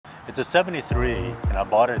It's a 73, and I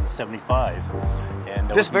bought it in 75. And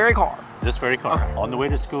This very car? This very car. Okay. On the way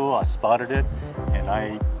to school, I spotted it, and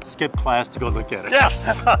I skipped class to go look at it.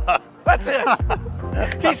 Yes! That's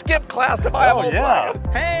it. He skipped class to buy a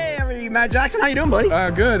Volkswagen. Hey, Matt Jackson, how you doing, buddy?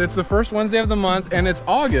 Good. It's the first Wednesday of the month, and it's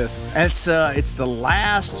August. It's the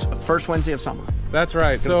last first Wednesday of summer. That's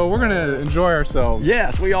right. So we're gonna enjoy ourselves.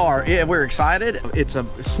 Yes, we are. Yeah, we're excited. It's a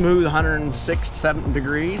smooth 106, 7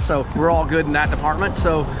 degrees, so we're all good in that department.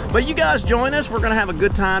 So, but you guys join us. We're gonna have a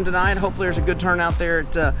good time tonight. Hopefully, there's a good turnout there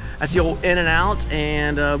at the old In-N-Out,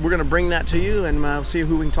 and we're gonna bring that to you and see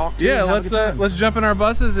who we can talk to. Yeah, let's jump in our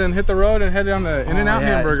buses and hit the road and head down to In-N-Out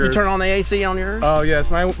Hamburgers. You turn on the AC on yours? Oh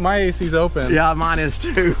yes, my AC's open. Yeah, mine is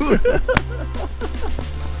too.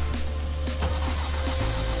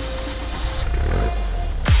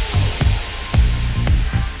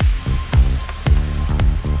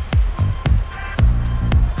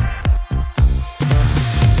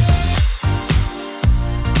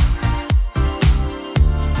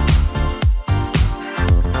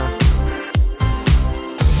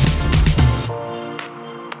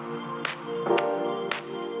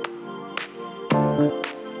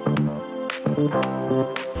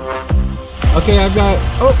 Okay, I've got,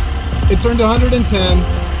 oh, it turned to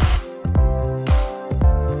 110.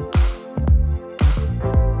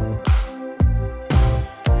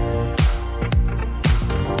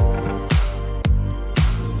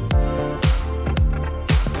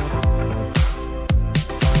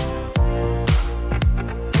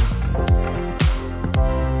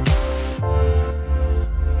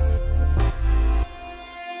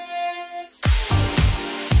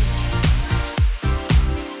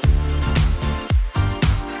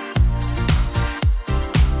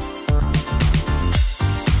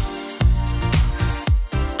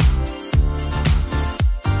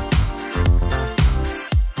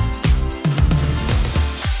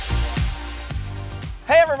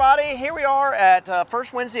 Here we are at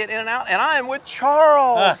First Wednesday at In-N-Out, and I am with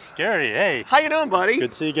Charles. Gary, hey. How you doing, buddy?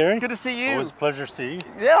 Good to see you, Gary. Good to see you. Always a pleasure to see you.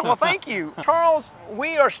 Yeah, well, thank you. Charles,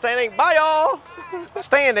 we are standing, bye y'all,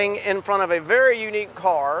 standing in front of a very unique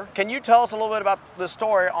car. Can you tell us a little bit about the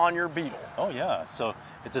story on your Beetle? Oh yeah, so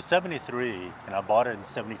it's a 73, and I bought it in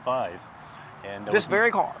 75. And This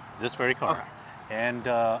very car? This very car. Okay. And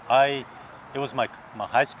it was my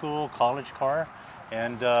high school, college car,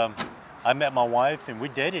 and I met my wife and we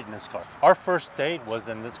dated in this car. Our first date was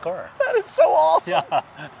in this car. That is so awesome. Yeah.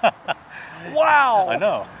 Wow. I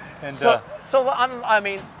know. And I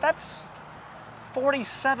mean, that's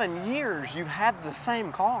 47 years you've had the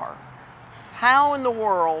same car. How in the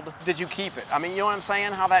world did you keep it? I mean, you know what I'm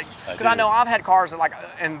saying? How that? Because I know I've had cars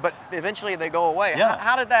that but eventually they go away. Yeah.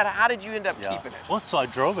 How did you end up keeping it? Well, so I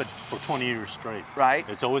drove it for 20 years straight. Right.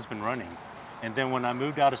 It's always been running. And then when I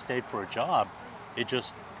moved out of state for a job, it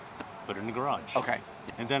just put it in the garage. Okay.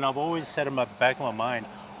 And then I've always said in the back of my mind,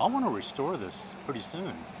 I want to restore this pretty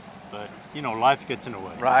soon. But, you know, life gets in the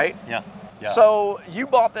way. Right. Yeah. Yeah. So you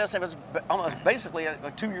bought this, it was almost basically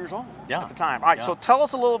 2 years old at the time. All right, so tell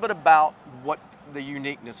us a little bit about what the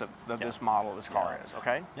uniqueness of this model of this car is,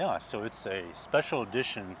 okay? Yeah, so it's a special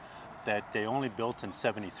edition that they only built in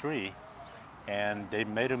 73, and they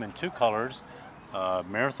made them in 2 colors,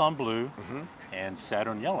 Marathon Blue and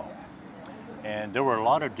Saturn Yellow. And there were a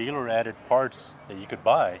lot of dealer-added parts that you could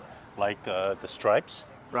buy, like the stripes,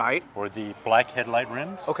 right, or the black headlight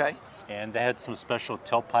rims. Okay. And they had some special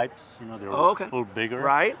tailpipes. You know, they were a little bigger.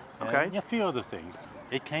 Right. And, okay. A few other things.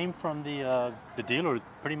 It came from the dealer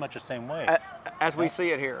pretty much the same way. As we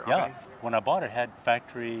see it here. Yeah. Okay. When I bought it, it had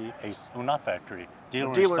factory AC. Well, not factory.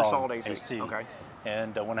 Dealer installed AC. Okay.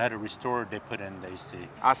 And when I had it restored, they put in the AC.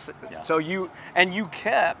 I see. Yeah. So you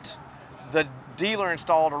kept the dealer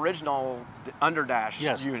installed original underdash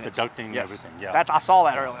units. The ducting and everything. Yeah. I saw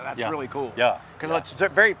that earlier. That's really cool. Yeah. Because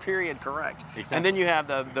it's very period correct. Exactly. And then you have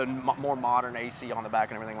the more modern AC on the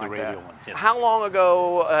back and everything like that. The radial ones. Yes. How long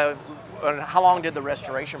ago? How long did the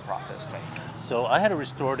restoration process take? So I had it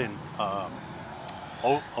restored in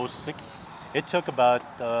 06. It took about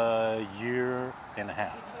a year and a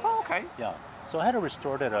half. Oh, okay. Yeah. So I had it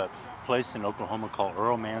restored at a place in Oklahoma called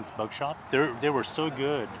Earl Mann's Bug Shop. They were so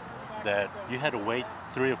good that you had to wait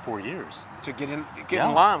 3 or 4 years to get in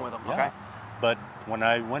line with them. Yeah. Okay. But when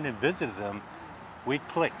I went and visited them, we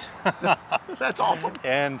clicked. That's awesome.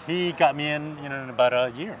 And he got me in about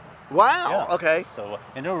a year. Wow. Yeah. Okay. So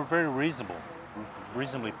and they were very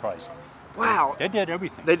reasonably priced. Wow. They did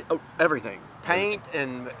everything. They everything. Paint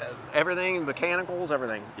and everything, mechanicals,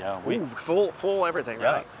 everything. Yeah. Full everything.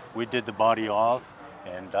 Yeah. Right. We did the body off,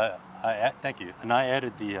 and I thank you. And I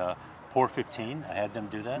added the pour 15. I had them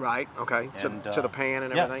do that. Right. Okay. And, To the pan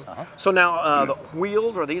and yes, everything. uh-huh. So now the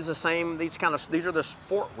wheels, are these the same? These are the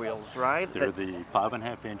sport wheels, right? They're the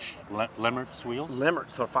 5.5-inch Lemmertz wheels.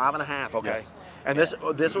 Lemmertz, so 5.5. Okay. Yes. And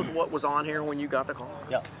this was what was on here when you got the car.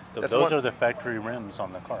 Yeah. That's Are the factory rims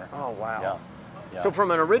on the car. Oh wow. Yeah. Yeah. So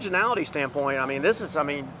from an originality standpoint, I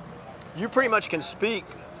mean, you pretty much can speak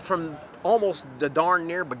from almost the darn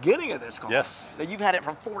near beginning of this car. Yes. That you've had it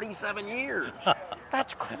for 47 years.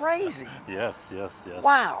 That's crazy. Yes.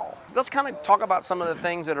 Wow. Let's kind of talk about some of the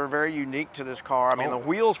things that are very unique to this car. I mean, the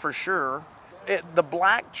wheels for sure. The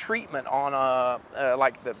black treatment on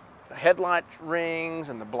like the headlight rings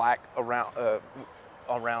and the black around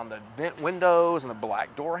the vent windows and the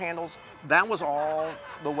black door handles. That was all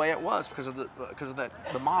the way it was because of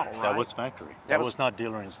the model, right? That was factory. That was not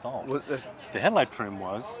dealer installed. The headlight trim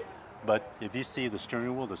was, but if you see the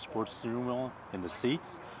steering wheel, the sports steering wheel, and the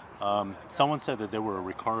seats, someone said that they were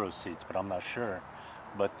Recaro seats, but I'm not sure.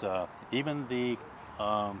 But even the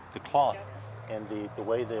cloth and the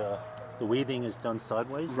way the weaving is done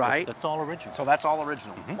sideways, right? That's all original. So that's all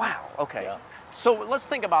original. Mm-hmm. Wow. Okay. Yeah. So let's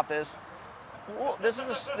think about this. Well, this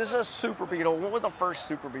is a Super Beetle. When would the first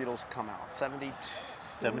Super Beetles come out? 72?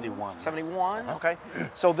 71. 71. Okay.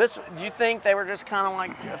 So do you think they were just kind of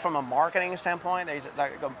like, from a marketing standpoint,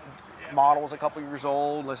 the model was a couple years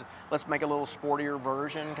old. Let's make a little sportier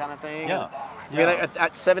version, kind of thing. Yeah. I mean,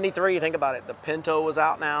 at 73, think about it. The Pinto was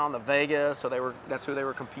out now, and the Vega, so that's who they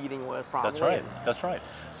were competing with, probably. That's right. That's right.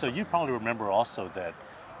 So you probably remember also that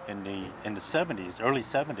in the 70s, early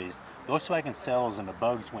 70s, Volkswagen sales and the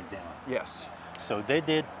Bugs went down. Yes. So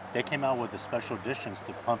they came out with the special editions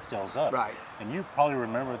to pump sales up. Right. And you probably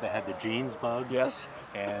remember they had the Jeans Bug. Yes.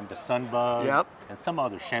 And the Sun Bug. Yep. And some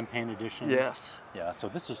other champagne editions. Yes. Yeah. So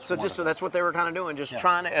this is so that's what they were kind of doing, just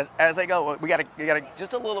trying to as they go. You got to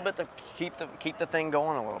just a little bit to keep the thing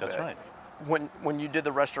going a little bit. That's right. When you did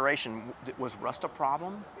the restoration, was rust a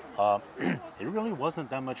problem? It really wasn't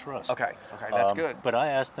that much rust. Okay. That's good. But I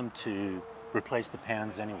asked them to replace the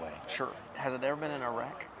pans anyway. Sure. Has it ever been in a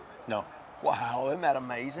wreck? No. Wow, isn't that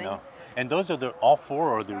amazing? No. And those are all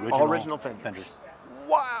four are the original fenders.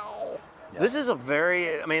 Wow. Yeah. This is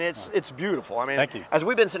it's beautiful. I mean, Thank you. As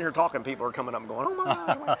we've been sitting here talking, people are coming up and going, oh my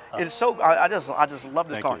gosh. It's so, I just love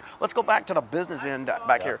this Thank car. you. Let's go back to the business end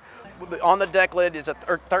back here. On the deck lid is a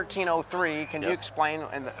 1303. Can you Yes. explain,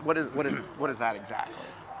 and what is that exactly?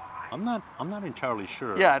 I'm not entirely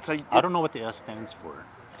sure. Yeah, I don't know what the S stands for.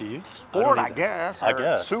 Do you? Sport, I guess. I or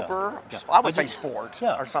guess. Super. Yeah. I would say sport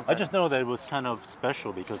or something. I just know that it was kind of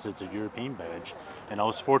special because it's a European badge, and I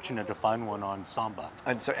was fortunate to find one on Samba.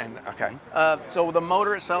 Okay. So the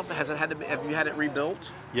motor itself, have you had it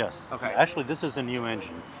rebuilt? Yes. Okay. Actually, this is a new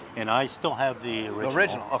engine, and I still have the original. The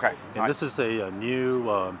original. Okay. And this is a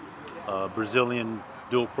new Brazilian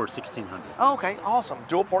dual port 1600. Oh, okay. Awesome.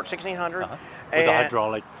 Dual port 1600. With the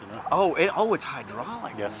hydraulic. Oh, it's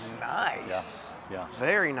hydraulic. Yes. Nice. Yeah.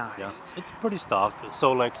 Very nice. Yeah. It's pretty stock. It's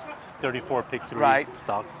Solex 34 Pick 3 right.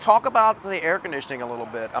 stock. Talk about the air conditioning a little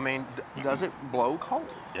bit. I mean, does it blow cold?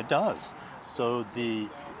 It does. So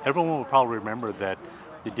everyone will probably remember that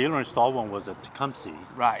the dealer installed one was a Tecumseh.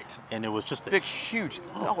 Right. And it was just big, huge.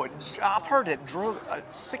 I've heard it drew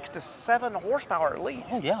 6 to 7 horsepower at least.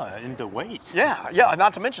 Oh yeah, and the weight. Yeah.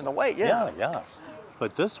 Not to mention the weight. Yeah.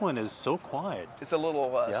 But this one is so quiet. It's a little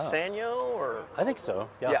Sanyo, or? I think so.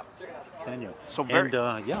 Yeah. Sanyo. So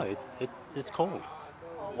it's cold.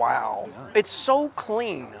 Wow. Yeah. It's so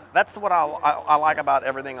clean. That's what I like about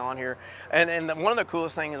everything on here. And one of the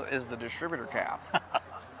coolest things is the distributor cap.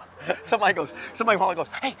 Somebody goes,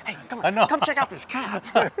 hey, come check out this cap.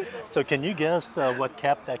 So can you guess what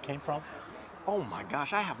cap that came from? Oh my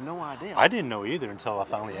gosh, I have no idea. I didn't know either until I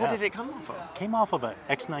finally asked. What did it come off of? It came off of an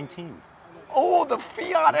X19. Oh, the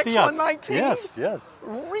Fiat X119? Yes.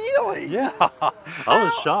 Really? Yeah. I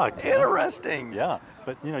was shocked. Interesting. Yeah.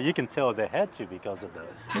 But you can tell they had to because of the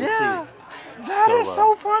Yeah. That is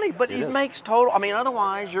so funny. But it makes total,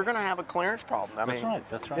 otherwise you're going to have a clearance problem. That's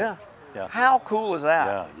right. Yeah. Yeah. How cool is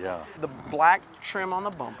that? Yeah. The black trim on the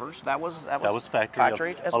bumpers, that was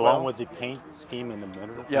factory as well. Along with the paint scheme in the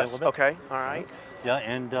middle. Yes, okay, all right. Yeah,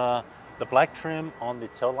 and the black trim on the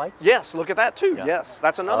tail lights. Yes, look at that too. Yeah. Yes,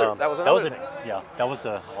 that's another. That was another thing. That was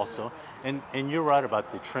also. And you're right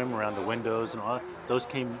about the trim around the windows and all that. Those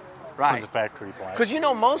came from the factory black. Because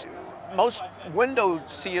most window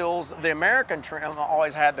seals, the American trim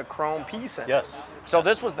always had the chrome piece in it. Yes. So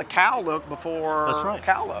this was the cow look before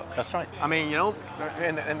cow look. That's right. I mean,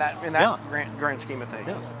 in that grand scheme of things.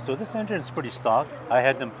 Yes. So this engine is pretty stock. I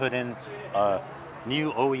had them put in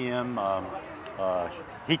new OEM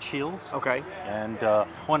heat shields. Okay. And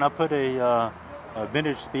when I put a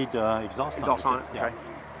vintage speed exhaust. Exhaust on it. Yeah. Okay.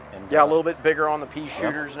 And, Yeah, a little bit bigger on the pea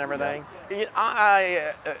shooters and everything.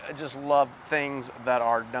 I just love things that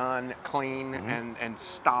are done clean and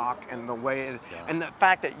stock, and the way it, and the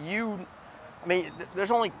fact that I mean,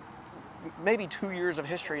 there's only maybe 2 years of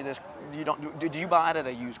history of this. Did you buy it at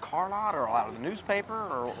a used car lot or out of the newspaper?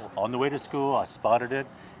 Or? On the way to school, I spotted it,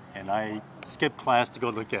 and I skipped class to go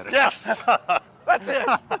look at it. Yes, that's it.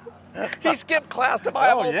 He skipped class to buy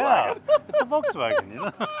a Volkswagen. Yeah, it's a Volkswagen, you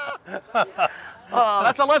know.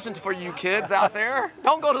 That's a lesson for you kids out there.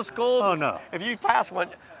 Don't go to school. Oh, no. If you pass one,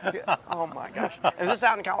 oh my gosh. Is this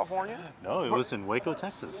out in California? No, it was in Waco,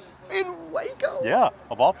 Texas. In Waco? Yeah,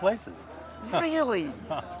 of all places. Really?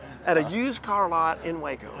 At a used car lot in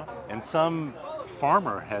Waco. And some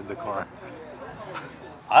farmer had the car.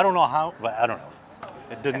 I don't know how, but I don't know.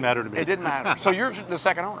 It didn't matter to me. It didn't matter. So you're the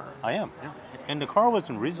second owner? I am. Yeah. And the car was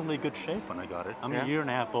in reasonably good shape when I got it. I'm a year and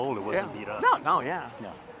a half old. It wasn't beat up. No, yeah.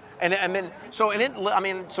 And I mean, so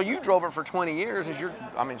you drove it for 20 years as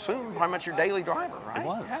soon pretty much your daily driver, right? It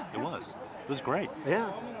was. Yeah. It was. It was great.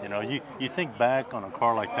 Yeah. You know, you think back on a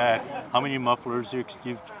car like that, how many mufflers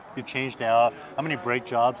you've changed out, how many brake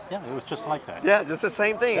jobs. Yeah, it was just like that. Yeah, just the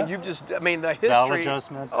same thing. And you've just, I mean, the history. Valve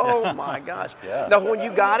adjustments. Oh my gosh. Yeah. Now, when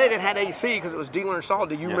you got it, it had AC because it was dealer installed.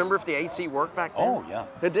 Do you remember if the AC worked back then? Oh, yeah.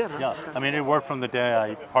 It did, huh? Yeah. Okay. I mean, it worked from the day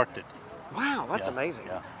I parked it. Wow, that's Yeah. amazing.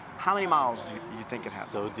 Yeah. How many miles do you think it has?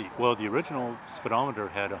 So the original speedometer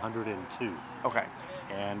had 102. Okay.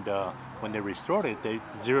 And when they restored it, they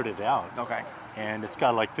zeroed it out. Okay. And it's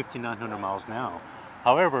got like 5,900 miles now.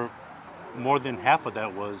 However, more than half of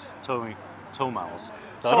that was tow miles.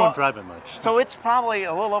 So I don't drive it much. So it's probably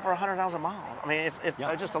a little over 100,000 miles. I mean, if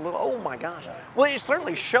just a little, oh my gosh. Well, it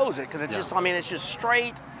certainly shows it because it's just, I mean, it's just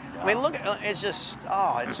straight. I mean, look, it's just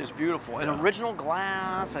beautiful. And original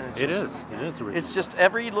glass. And It is original. It's just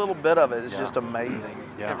every little bit of it is just amazing.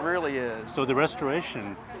 Yeah. It really is. So the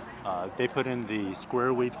restoration, they put in the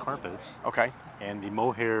square weave carpets. Okay. And the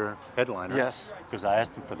mohair headliner. Yes. Because I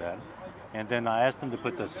asked them for that. And then I asked them to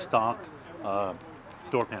put the stock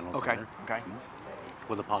door panels in there. Okay.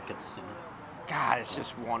 With the pockets. You know. God, it's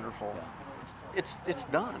just wonderful. Yeah. It's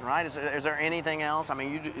done, right? Is there anything else? I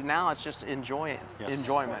mean, now it's just enjoyment.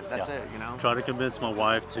 That's it, you know? Try to convince my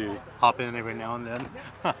wife to hop in every now and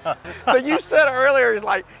then. So you said earlier, it's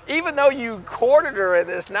like, even though you courted her in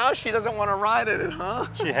this, now she doesn't want to ride in it, huh?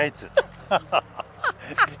 She hates it.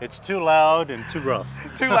 It's too loud and too rough.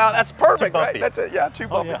 Too loud, that's perfect, Too right? bumpy. That's it, yeah, too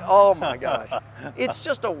bumpy. yeah. Oh my gosh. It's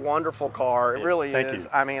just a wonderful car, it really Thank is. you.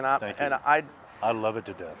 I mean, I love it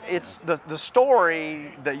to death. It's the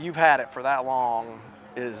story that you've had it for that long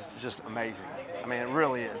is just amazing. I mean, it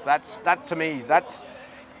really is. That to me, that's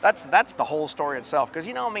the whole story itself. Because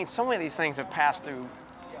you know, I mean, so many of these things have passed through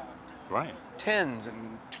Right. 10s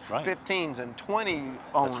and Right. 15s and 20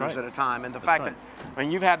 owners right. at a time, and the That's fact right. that I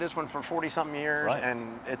mean, you've had this one for 40-something years, Right.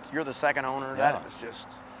 and you're the second owner. Yeah. That is just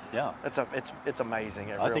it's amazing.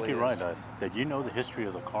 It I really think you're is. right, that you know the history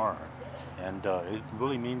of the car, and it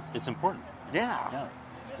really means it's important. Yeah.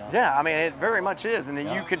 Yeah, I mean, it very much is. And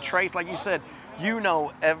then you could trace, like you said, you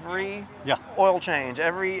know every oil change,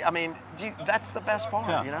 that's the best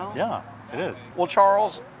part, you know? Yeah, it is. Well,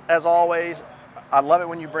 Charles, as always, I love it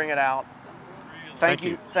when you bring it out. Thank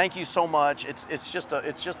you. Thank you so much. It's just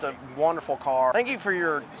a wonderful car. Thank you for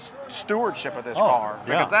your stewardship of this car,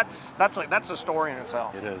 because that's a story in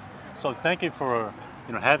itself. It is. So thank you for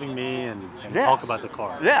having me and talk about the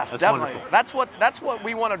car. Yes, that's definitely. Wonderful. That's what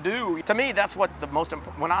we want to do. To me, that's what the most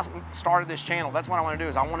important. When I started this channel, that's what I want to do.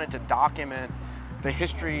 Is I wanted to document the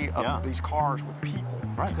history of these cars with people.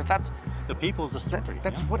 Right. Because that's the people's the story.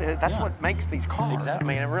 That's what it is. That's what makes these cars. Exactly.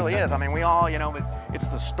 I mean, it really is. I mean, we all, but it's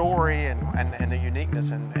the story and the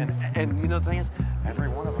uniqueness and the thing is, every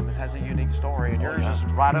one of them has a unique story, and yours is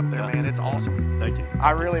right up there, man. It's awesome. Thank you.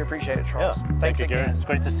 I really appreciate it, Charles. Yeah. Thanks Thank you, again. Gary. It's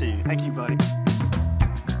great to see you. Thank you, buddy.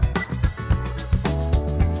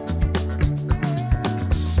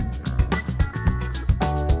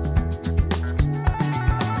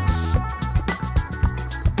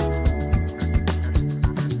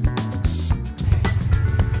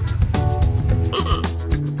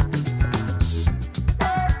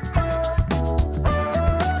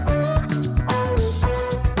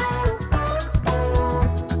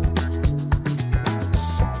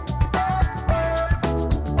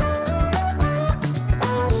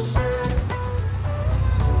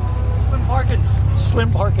 Slim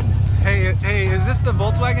Parkins. Hey, is this the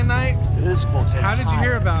Volkswagen night? It is Volkswagen. How did you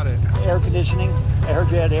hear about it? Air conditioning. I heard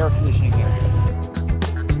you had air conditioning here.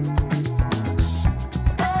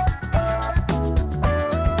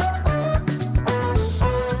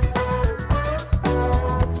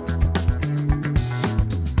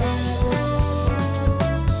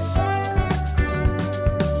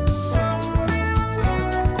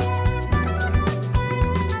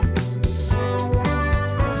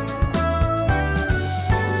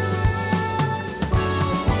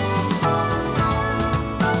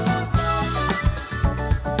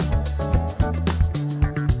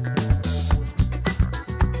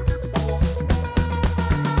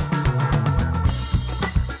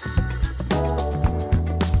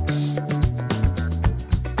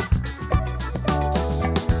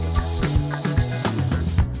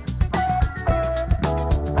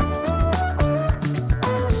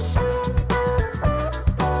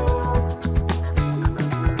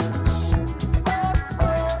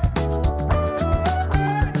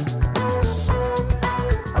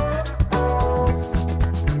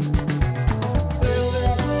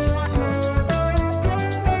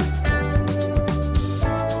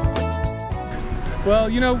 Well,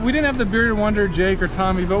 you know, we didn't have the bearded wonder Jake or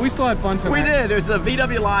Tommy, but we still had fun tonight. We did. It was a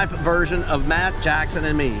VWLIFE version of Matt, Jackson,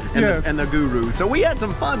 and me, and, Yes. and the Guru. So we had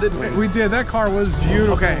some fun, didn't we? We did. That car was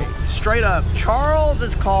beautiful. Okay, straight up,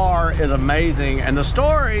 Charles's car is amazing, and the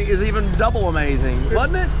story is even double amazing,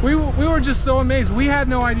 wasn't it? We were just so amazed. We had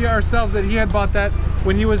no idea ourselves that he had bought that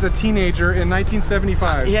when he was a teenager in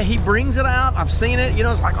 1975. Yeah, he brings it out. I've seen it. You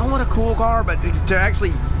know, it's like, oh, what a cool car. But to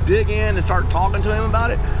actually dig in and start talking to him about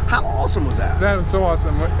it, how awesome was that? That was so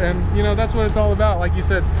awesome. And, you know, that's what it's all about. Like you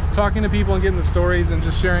said, talking to people and getting the stories and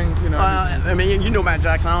just sharing, you know. I mean, you know Matt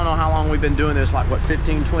Jackson, I don't know how long we've been doing this, like, what,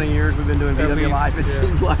 15, 20 years we've been doing At VWLIFE. least, It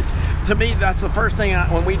seems like. To me, that's the first thing,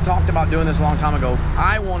 when we talked about doing this a long time ago,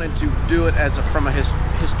 I wanted to do it from a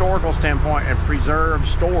historical standpoint and preserve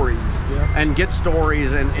stories and get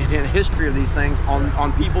stories and history of these things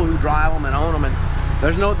on people who drive them and own them. And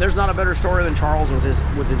there's not a better story than Charles with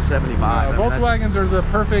his 75. Volkswagens are the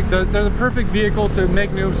perfect, they're the perfect vehicle to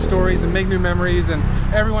make new stories and make new memories, and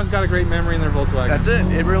everyone's got a great memory in their Volkswagen. That's it.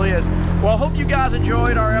 It really is. Well, I hope you guys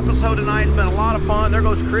enjoyed our episode tonight. It's been a lot of fun. There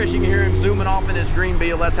goes Chris. You can hear him zooming off in his green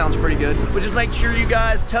Beetle. That sounds pretty good. But just make sure you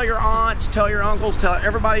guys tell your aunts, tell your uncles, tell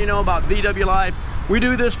everybody you know about VWLIFE. We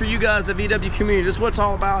do this for you guys, the VW community. This is what it's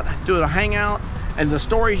all about. Do a hangout, and the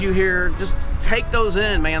stories you hear, just take those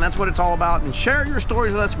in, man. That's what it's all about. And share your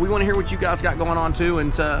stories with us. We want to hear what you guys got going on too.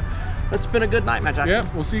 And it's been a good night, Matt Jackson.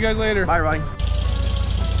 Yep, we'll see you guys later. Bye, everybody.